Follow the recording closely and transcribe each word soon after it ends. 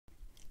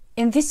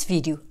In this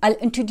video, I'll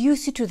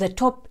introduce you to the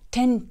top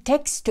 10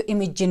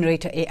 text-to-image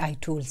generator AI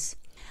tools.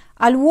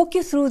 I'll walk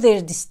you through their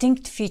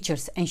distinct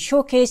features and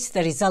showcase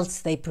the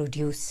results they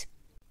produce.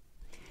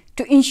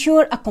 To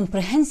ensure a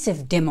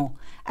comprehensive demo,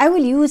 I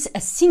will use a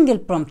single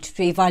prompt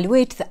to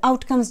evaluate the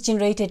outcomes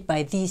generated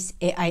by these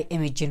AI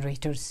image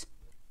generators.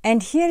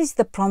 And here is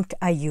the prompt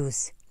I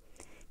use.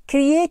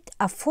 Create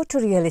a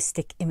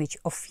photorealistic image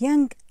of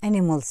young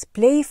animals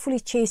playfully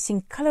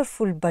chasing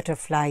colorful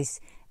butterflies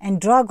and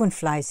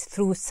dragonflies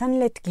through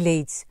sunlit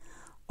glades,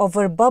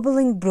 over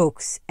bubbling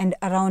brooks and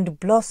around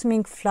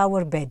blossoming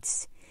flower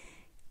beds,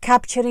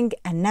 capturing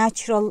a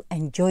natural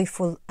and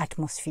joyful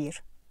atmosphere.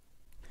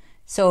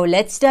 So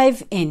let's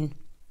dive in.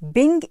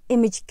 Bing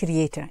Image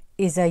Creator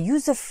is a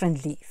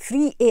user-friendly,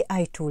 free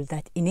AI tool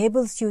that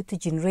enables you to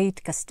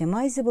generate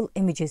customizable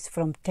images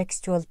from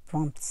textual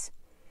prompts.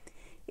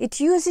 It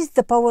uses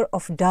the power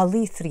of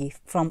DALL-E 3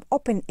 from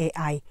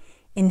OpenAI,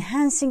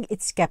 enhancing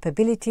its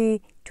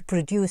capability to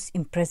produce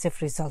impressive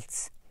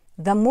results.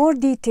 The more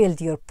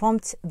detailed your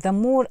prompts, the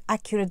more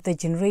accurate the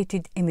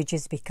generated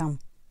images become.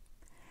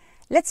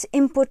 Let's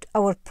input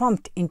our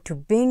prompt into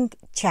Bing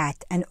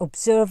Chat and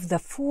observe the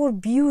 4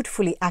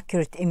 beautifully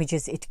accurate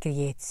images it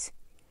creates.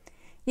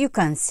 You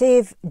can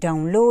save,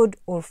 download,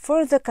 or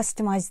further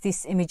customize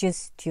these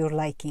images to your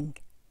liking.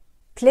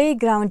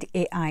 Playground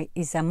AI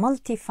is a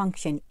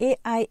multifunction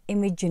AI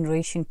image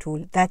generation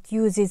tool that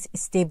uses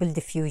Stable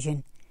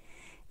Diffusion.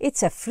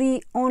 It's a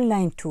free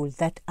online tool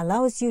that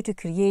allows you to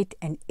create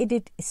and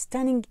edit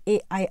stunning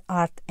AI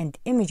art and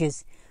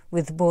images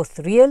with both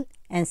real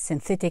and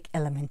synthetic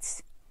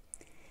elements.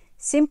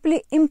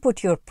 Simply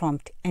input your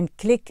prompt and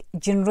click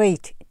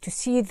Generate to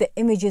see the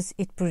images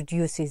it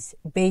produces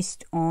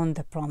based on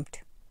the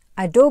prompt.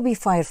 Adobe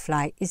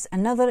Firefly is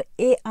another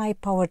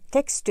AI-powered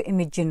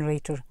text-to-image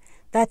generator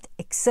that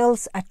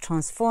excels at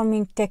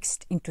transforming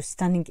text into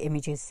stunning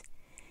images.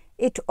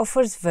 It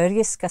offers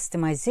various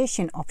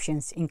customization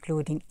options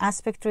including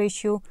aspect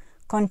ratio,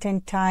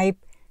 content type,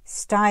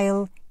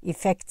 style,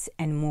 effects,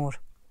 and more.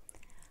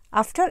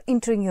 After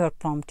entering your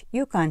prompt,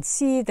 you can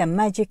see the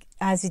magic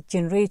as it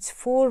generates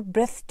 4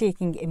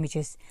 breathtaking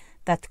images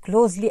that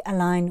closely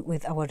align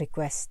with our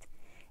request.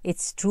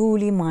 It's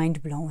truly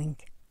mind-blowing.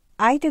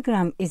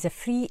 iGram is a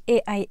free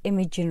AI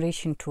image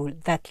generation tool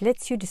that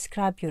lets you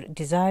describe your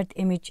desired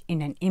image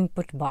in an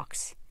input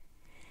box.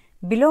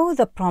 Below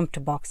the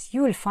prompt box,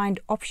 you will find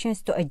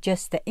options to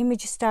adjust the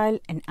image style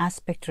and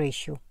aspect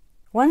ratio.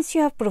 Once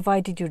you have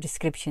provided your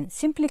description,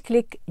 simply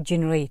click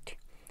Generate,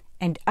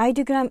 and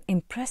iGram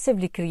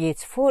impressively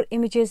creates 4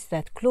 images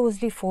that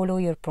closely follow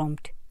your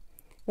prompt.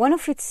 One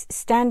of its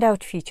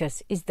standout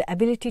features is the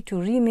ability to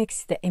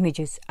remix the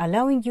images,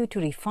 allowing you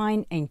to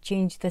refine and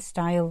change the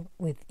style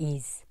with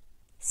ease.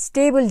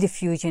 Stable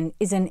Diffusion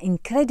is an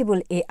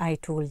incredible AI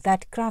tool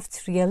that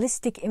crafts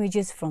realistic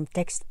images from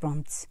text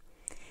prompts.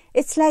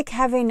 It's like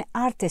having an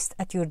artist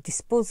at your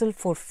disposal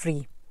for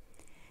free.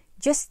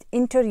 Just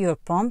enter your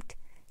prompt,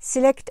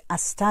 select a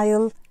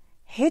style,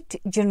 hit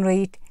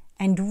Generate,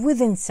 and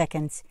within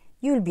seconds,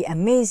 you'll be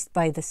amazed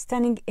by the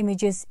stunning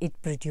images it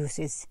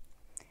produces.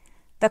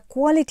 The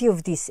quality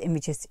of these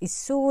images is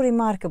so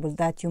remarkable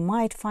that you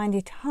might find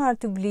it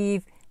hard to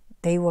believe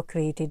they were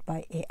created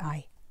by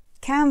AI.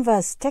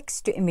 Canva's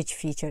text-to-image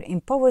feature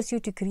empowers you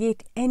to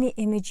create any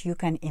image you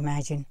can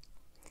imagine.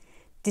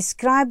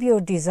 Describe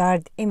your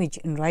desired image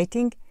in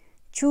writing,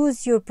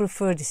 choose your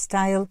preferred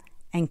style,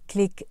 and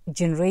click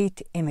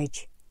Generate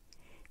Image.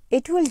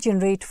 It will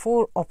generate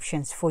 4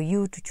 options for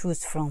you to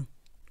choose from.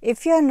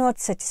 If you are not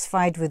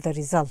satisfied with the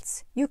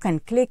results, you can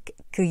click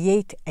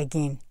Create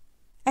Again,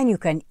 and you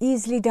can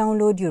easily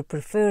download your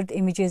preferred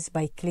images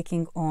by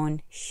clicking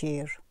on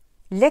Share.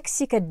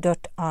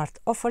 Lexaart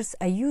offers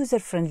a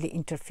user-friendly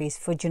interface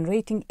for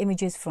generating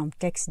images from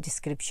text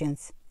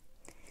descriptions.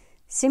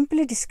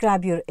 Simply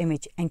describe your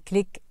image and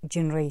click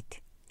Generate.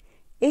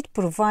 It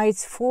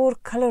provides 4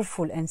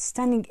 colorful and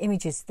stunning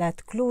images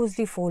that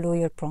closely follow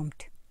your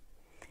prompt.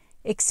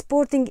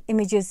 Exporting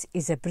images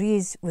is a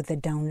breeze with the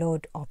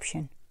download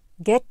option.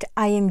 Get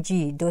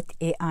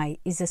IMGA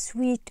is a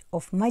suite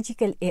of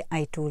magical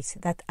AI tools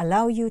that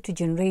allow you to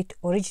generate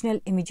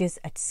original images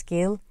at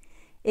scale,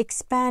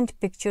 expand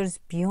pictures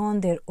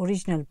beyond their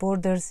original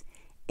borders,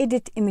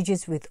 edit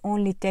images with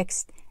only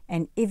text,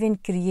 and even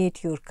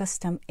create your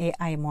custom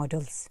AI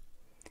models.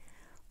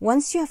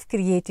 Once you have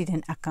created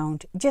an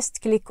account,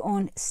 just click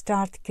on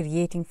Start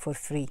Creating for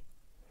free.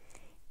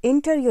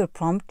 Enter your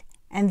prompt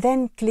and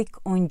then click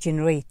on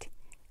Generate,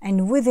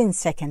 and within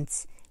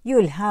seconds, you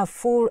will have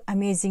 4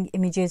 amazing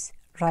images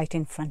right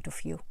in front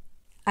of you.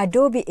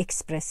 Adobe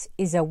Express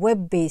is a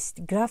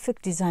web-based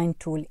graphic design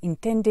tool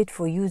intended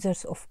for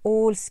users of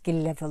all skill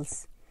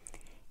levels.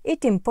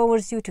 It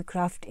empowers you to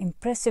craft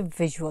impressive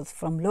visuals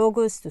from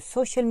logos to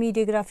social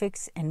media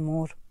graphics and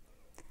more.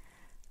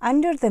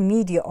 Under the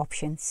Media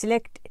option,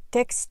 select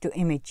Text to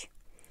Image.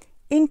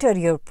 Enter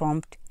your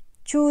prompt,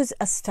 choose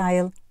a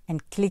style,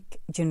 and click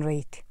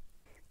Generate.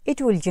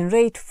 It will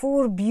generate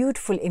 4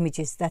 beautiful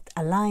images that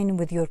align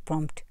with your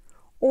prompt,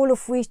 all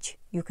of which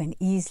you can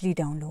easily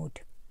download.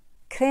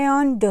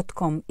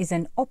 Crayon.com is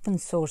an open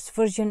source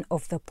version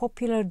of the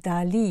popular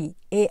DALL-E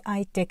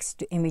AI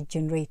text-to-image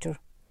generator.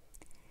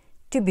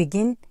 To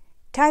begin,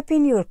 type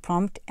in your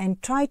prompt and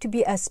try to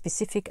be as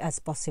specific as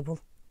possible.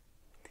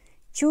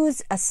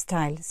 Choose a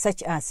style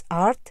such as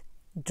art,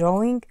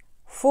 drawing,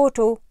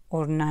 photo,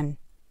 or none.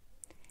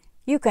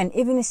 You can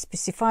even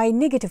specify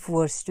negative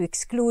words to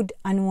exclude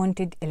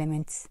unwanted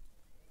elements.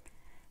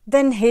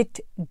 Then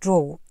hit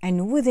Draw,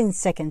 and within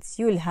seconds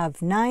you will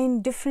have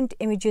 9 different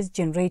images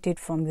generated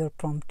from your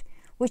prompt,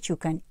 which you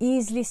can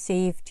easily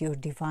save to your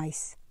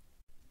device.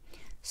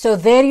 So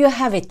there you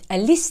have it, a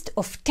list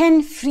of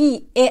 10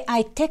 free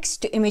AI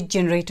text-to-image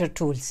generator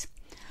tools.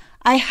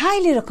 I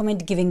highly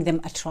recommend giving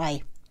them a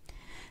try.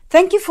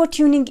 Thank you for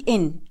tuning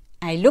in.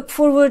 I look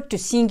forward to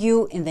seeing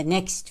you in the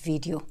next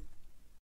video.